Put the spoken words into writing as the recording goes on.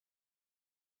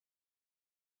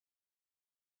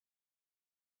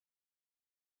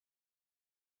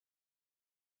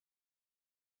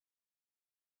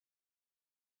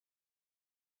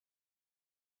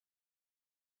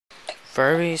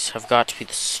Furbies have got to be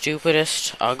the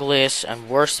stupidest, ugliest, and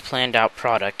worst planned out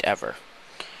product ever.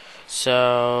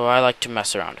 So I like to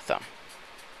mess around with them.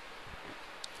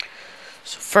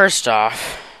 So first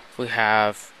off, we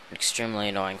have an extremely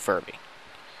annoying Furby.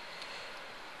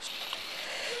 So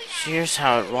here's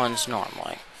how it runs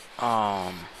normally.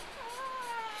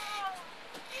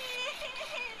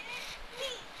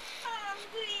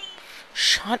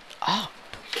 Shut up.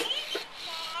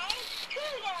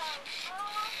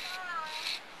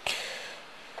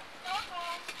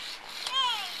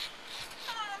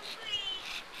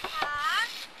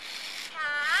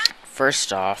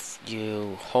 First off,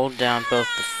 you hold down both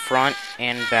the front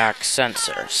and back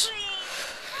sensors.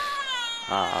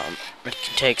 It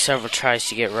can take several tries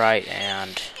to get right,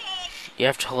 and you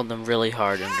have to hold them really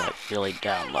hard and like really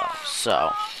down low.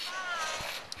 So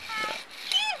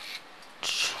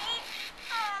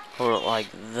hold it like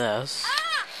this,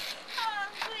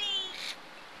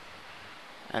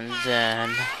 and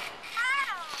then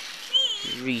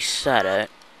reset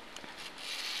it.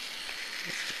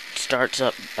 Starts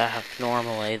up back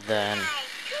normally, then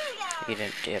you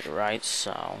didn't get it right,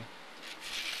 so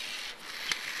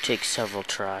take several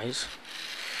tries.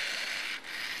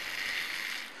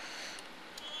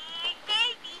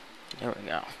 There we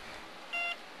go.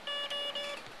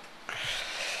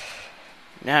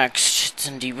 Next, it's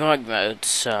in debug mode,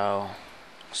 so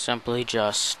simply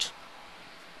just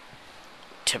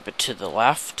tip it to the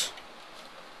left.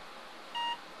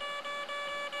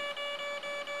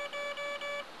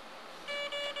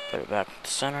 Put it back to the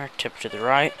center, tip it to the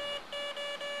right.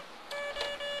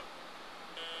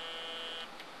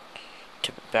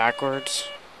 Tip it backwards.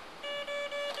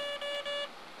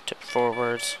 Tip it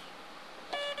forwards.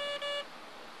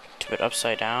 Tip it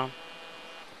upside down.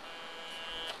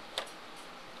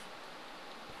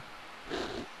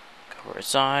 Cover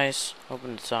its eyes,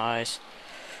 open its eyes,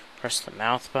 press the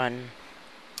mouth button.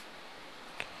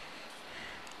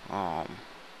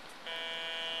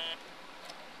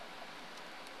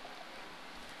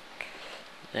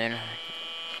 Then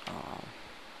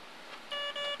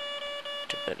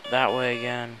tip it that way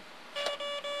again.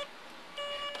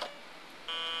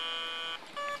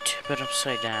 Tip it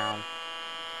upside down.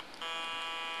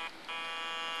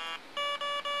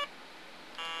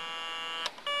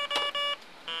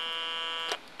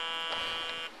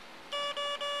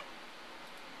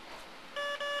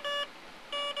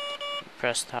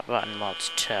 Press that button while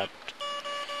it's tipped.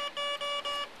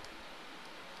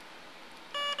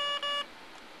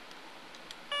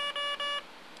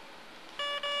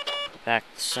 Back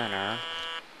to the center.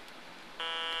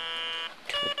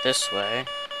 Tip it this way.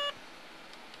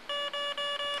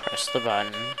 Press the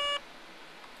button.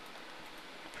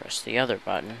 Press the other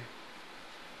button.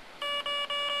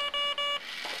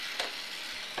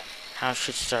 Now it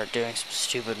should start doing some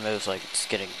stupid moves like it's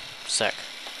getting sick.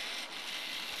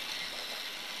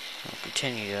 I'll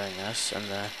continue doing this, and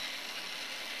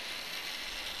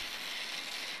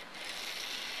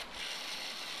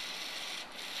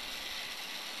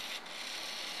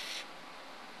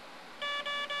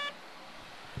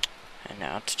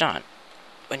now it's done.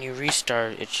 When you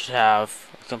restart, it should have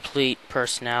a complete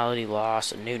personality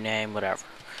loss, a new name, whatever.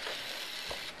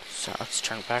 So let's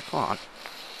turn it back on.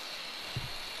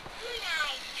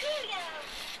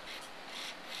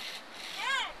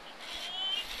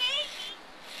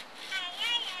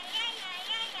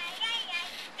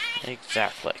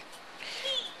 Exactly.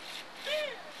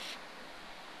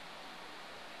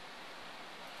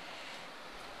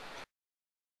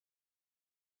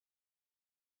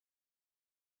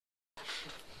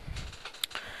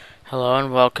 Hello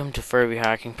and welcome to Furby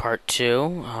Hacking Part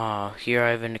 2. Here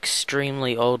I have an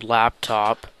extremely old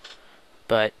laptop,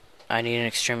 but I need an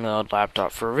extremely old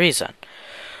laptop for a reason.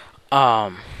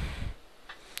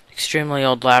 Extremely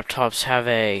old laptops have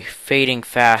a fading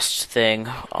fast thing,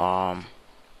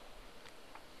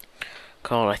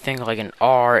 called I think like an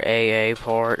RAA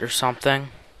port or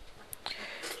something.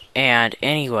 And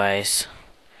anyways,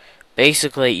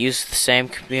 basically it uses the same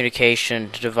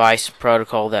communication device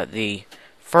protocol that the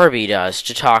Furby does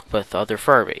to talk with other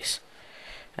Furbies.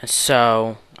 And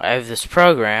so I have this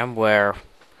program where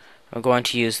I'm going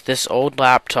to use this old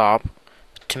laptop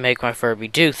to make my Furby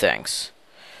do things.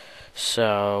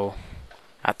 So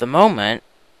at the moment,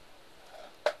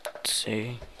 let's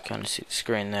see, kind of see the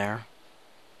screen there.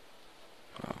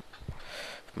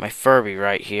 My Furby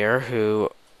right here, who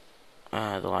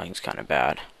the lighting's kind of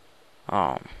bad.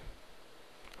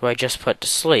 Who I just put to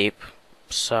sleep,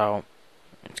 so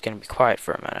it's going to be quiet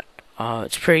for a minute.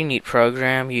 It's a pretty neat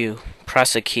program. You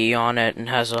press a key on it and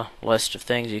has a list of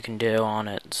things you can do on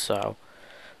it. So,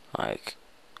 like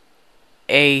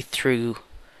A through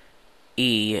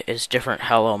E is different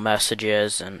hello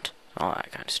messages and all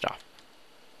that kind of stuff.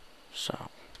 So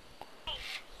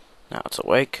now it's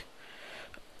awake.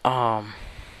 So I'm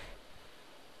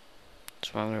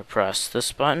gonna press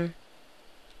this button.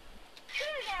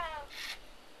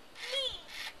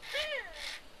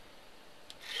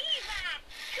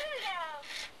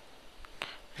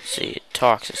 See, it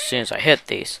talks as soon as I hit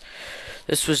these.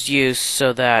 This was used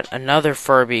so that another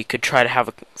Furby could try to have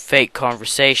a fake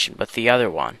conversation with the other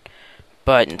one.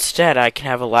 But instead, I can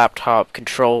have a laptop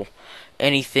control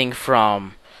anything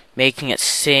from making it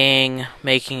sing,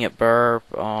 making it burp,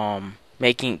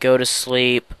 making it go to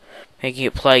sleep, making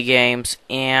it play games,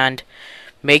 and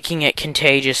making it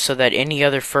contagious so that any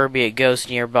other Furby that goes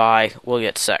nearby will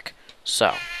get sick.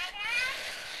 So,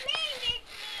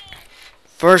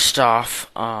 first off,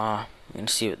 you can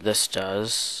see what this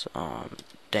does.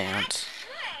 Dance.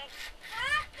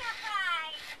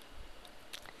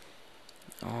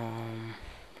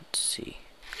 Let's see.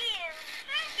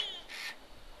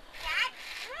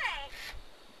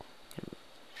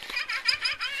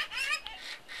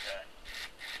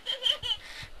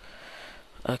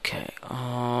 Okay,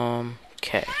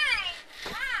 okay.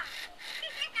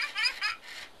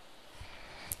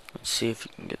 Let's see if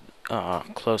you can get a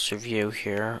closer view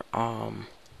here. You'll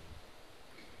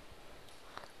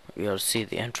be able to see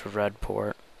the infrared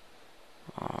port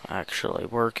actually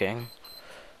working.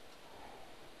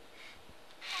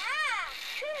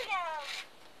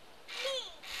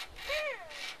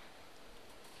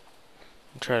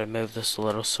 I'll try to move this a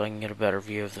little so I can get a better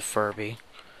view of the Furby.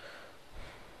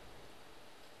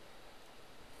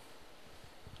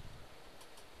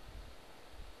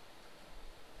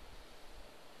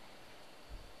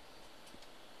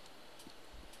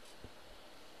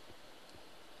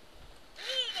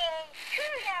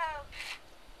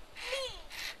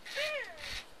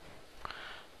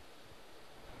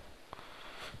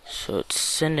 So it's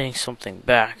sending something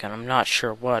back, and I'm not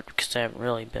sure what because I haven't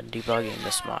really been debugging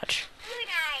this much.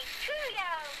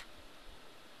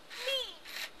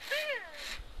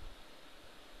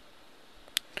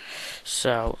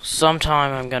 So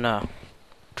sometime I'm gonna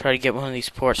try to get one of these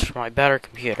ports for my better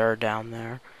computer down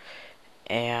there,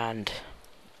 and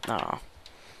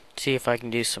see if I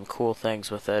can do some cool things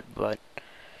with it. But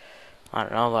I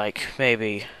don't know, like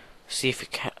maybe see if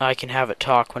I can have it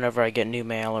talk whenever I get new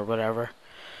mail or whatever.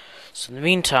 So in the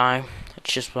meantime,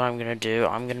 that's just what I'm gonna do.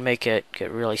 I'm gonna make it get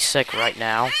really sick right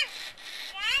now.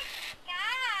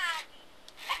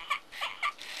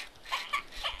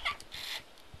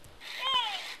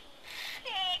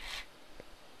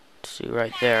 See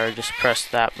right there, just press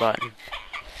that button.